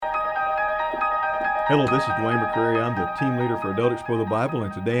Hello, this is Dwayne McCrary. I'm the team leader for Adult Explore the Bible,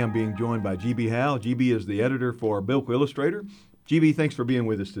 and today I'm being joined by G.B. Howe. G.B. is the editor for Biblical Illustrator. G.B., thanks for being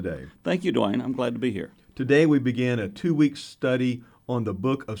with us today. Thank you, Dwayne. I'm glad to be here. Today we begin a 2-week study on the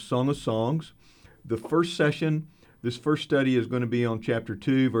book of Song of Songs. The first session, this first study is going to be on chapter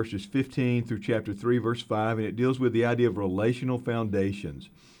 2, verses 15 through chapter 3, verse 5, and it deals with the idea of relational foundations.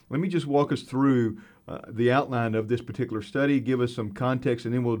 Let me just walk us through the outline of this particular study, give us some context,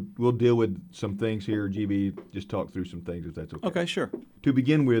 and then we'll deal with some things here. GB, just talk through some things if that's okay. Okay, sure. To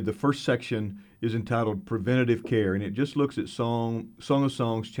begin with, the first section is entitled Preventative Care, and it just looks at Song of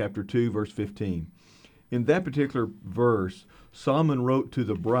Songs, chapter 2, verse 15. In that particular verse, Solomon wrote to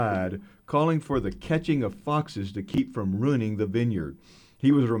the bride, calling for the catching of foxes to keep from ruining the vineyard.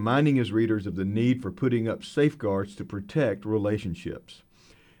 He was reminding his readers of the need for putting up safeguards to protect relationships.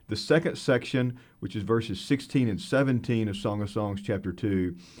 The second section, which is verses 16 and 17 of Song of Songs, chapter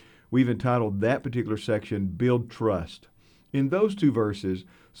 2, we've entitled that particular section, Build Trust. In those two verses,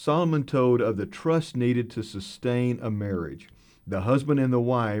 Solomon told of the trust needed to sustain a marriage. The husband and the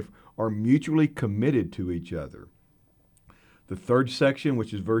wife are mutually committed to each other. The third section,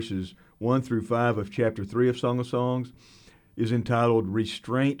 which is verses 1 through 5 of chapter 3 of Song of Songs, is entitled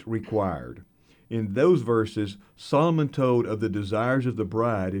Restraint Required. In those verses, Solomon told of the desires of the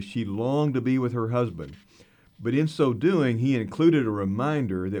bride as she longed to be with her husband. But in so doing, he included a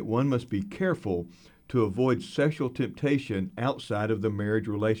reminder that one must be careful to avoid sexual temptation outside of the marriage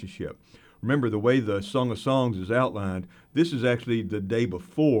relationship. Remember, the way the Song of Songs is outlined, this is actually the day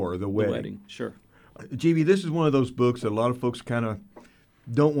before the wedding. The wedding, sure. GB, this is one of those books that a lot of folks kind of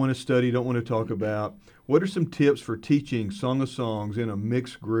don't want to study, don't want to talk about. What are some tips for teaching Song of Songs in a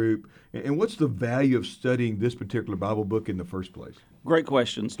mixed group? And what's the value of studying this particular Bible book in the first place? Great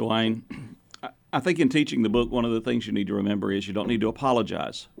questions, Dwayne. I think in teaching the book, one of the things you need to remember is you don't need to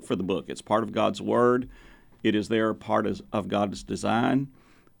apologize for the book. It's part of God's Word. It is there, part of God's design.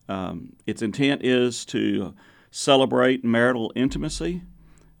 Its intent is to celebrate marital intimacy.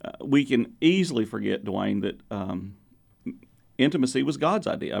 We can easily forget, Dwayne, that intimacy was God's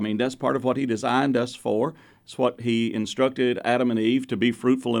idea. I mean, that's part of what He designed us for. It's what He instructed Adam and Eve to be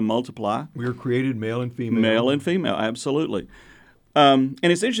fruitful and multiply. We were created male and female. Male and female, absolutely. And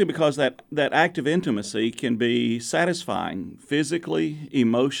it's interesting because that act of intimacy can be satisfying physically,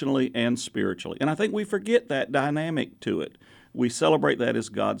 emotionally, and spiritually. And I think we forget that dynamic to it. We celebrate that as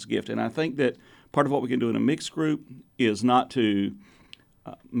God's gift. And I think that part of what we can do in a mixed group is not to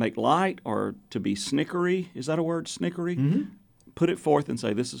make light or to be snickery. Is that a word, snickery? Mm-hmm. Put it forth and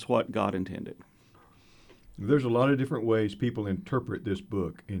say, this is what God intended. There's a lot of different ways people interpret this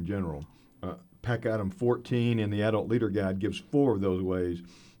book in general. Pack Item 14 in the Adult Leader Guide gives 4 of those ways.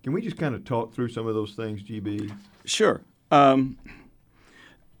 Can we just kind of talk through some of those things, GB? Sure. Some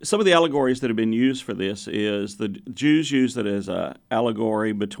of the allegories that have been used for this is the Jews use it as an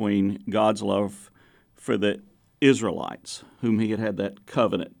allegory between God's love for the Israelites, whom He had that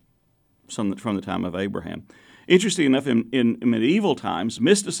covenant from the time of Abraham. Interesting enough, in medieval times,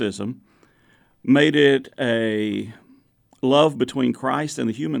 mysticism made it a love between Christ and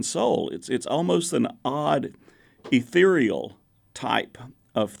the human soul. It's almost an odd, ethereal type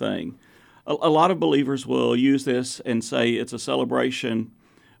of thing. A lot of believers will use this and say it's a celebration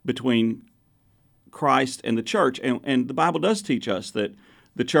between Christ and the church. And the Bible does teach us that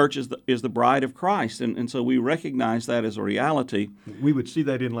the church is the bride of Christ, and so we recognize that as a reality. We would see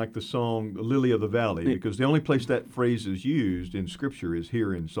that in like the song Lily of the Valley, because the only place that phrase is used in Scripture is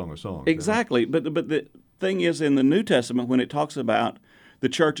here in Song of Songs. Exactly, but the thing is, in the New Testament, when it talks about the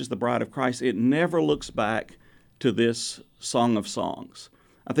church as the bride of Christ, it never looks back to this Song of Songs.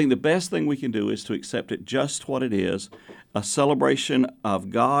 I think the best thing we can do is to accept it just what it is, a celebration of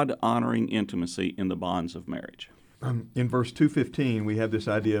God-honoring intimacy in the bonds of marriage. In verse 215, we have this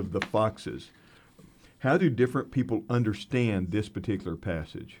idea of the foxes. How do different people understand this particular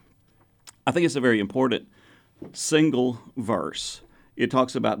passage? I think it's a very important single verse. It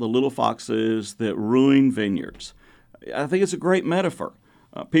talks about the little foxes that ruin vineyards. I think it's a great metaphor.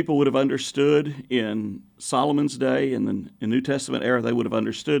 People would have understood in Solomon's day, in the New Testament era, they would have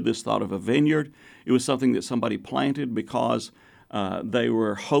understood this thought of a vineyard. It was something that somebody planted because they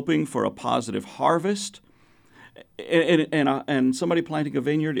were hoping for a positive harvest. And somebody planting a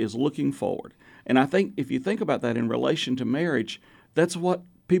vineyard is looking forward. And I think if you think about that in relation to marriage, that's what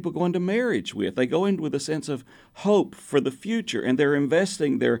people go into marriage with. They go in with a sense of hope for the future, and they're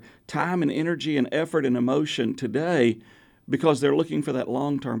investing their time and energy and effort and emotion today because they're looking for that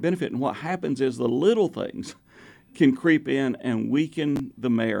long-term benefit. And what happens is the little things can creep in and weaken the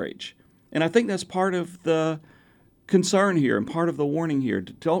marriage. And I think that's part of the concern here and part of the warning here.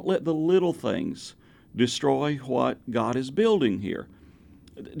 Don't let the little things destroy what God is building here.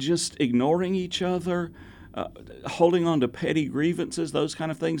 Just ignoring each other, holding on to petty grievances, those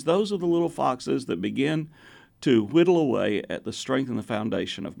kind of things, those are the little foxes that begin to whittle away at the strength and the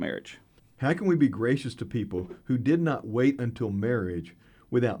foundation of marriage. How can we be gracious to people who did not wait until marriage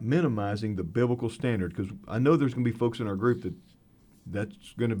without minimizing the biblical standard? Because I know there's going to be folks in our group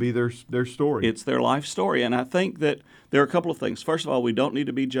that's going to be their story. It's their life story. And I think that there are a couple of things. First of all, we don't need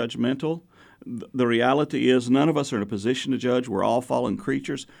to be judgmental. The reality is none of us are in a position to judge. We're all fallen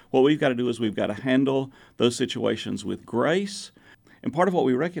creatures. What we've got to do is we've got to handle those situations with grace. And part of what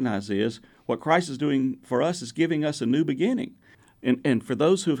we recognize is what Christ is doing for us is giving us a new beginning. And for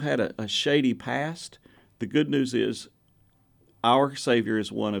those who've had a shady past, the good news is our Savior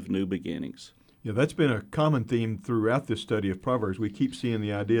is one of new beginnings. Yeah, that's been a common theme throughout this study of Proverbs. We keep seeing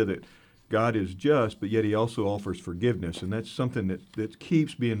the idea that God is just, but yet he also offers forgiveness. And that's something that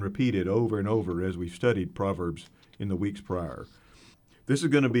keeps being repeated over and over as we've studied Proverbs in the weeks prior. This is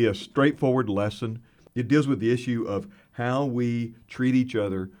going to be a straightforward lesson. It deals with the issue of how we treat each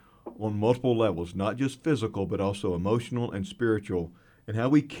other on multiple levels, not just physical, but also emotional and spiritual, and how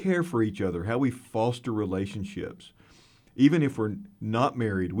we care for each other, how we foster relationships. Even if we're not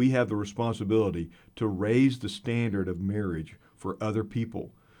married, we have the responsibility to raise the standard of marriage for other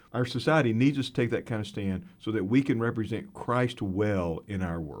people. Our society needs us to take that kind of stand so that we can represent Christ well in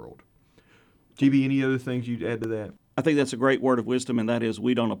our world. GB, any other things you'd add to that? I think that's a great word of wisdom, and that is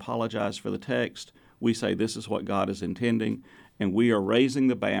we don't apologize for the text. We say this is what God is intending, and we are raising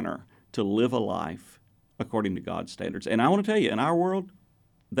the banner to live a life according to God's standards. And I want to tell you, in our world,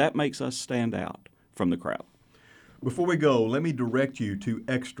 that makes us stand out from the crowd. Before we go, let me direct you to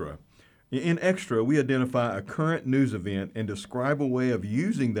Extra. In Extra, we identify a current news event and describe a way of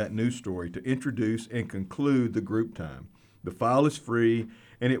using that news story to introduce and conclude the group time. The file is free,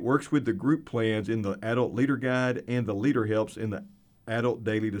 and it works with the group plans in the Adult Leader Guide and the Leader Helps in the Adult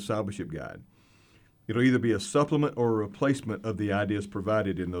Daily Discipleship Guide. It'll either be a supplement or a replacement of the ideas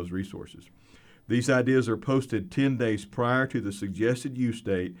provided in those resources. These ideas are posted 10 days prior to the suggested use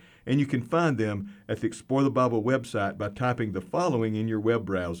date, and you can find them at the Explore the Bible website by typing the following in your web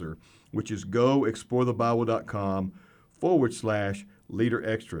browser, which is goexplorethebible.com/leader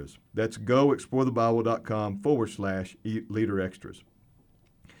extras. That's goexplorethebible.com/leader extras.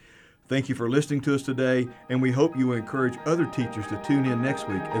 Thank you for listening to us today, and we hope you will encourage other teachers to tune in next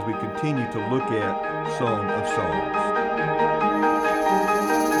week as we continue to look at Song of Songs.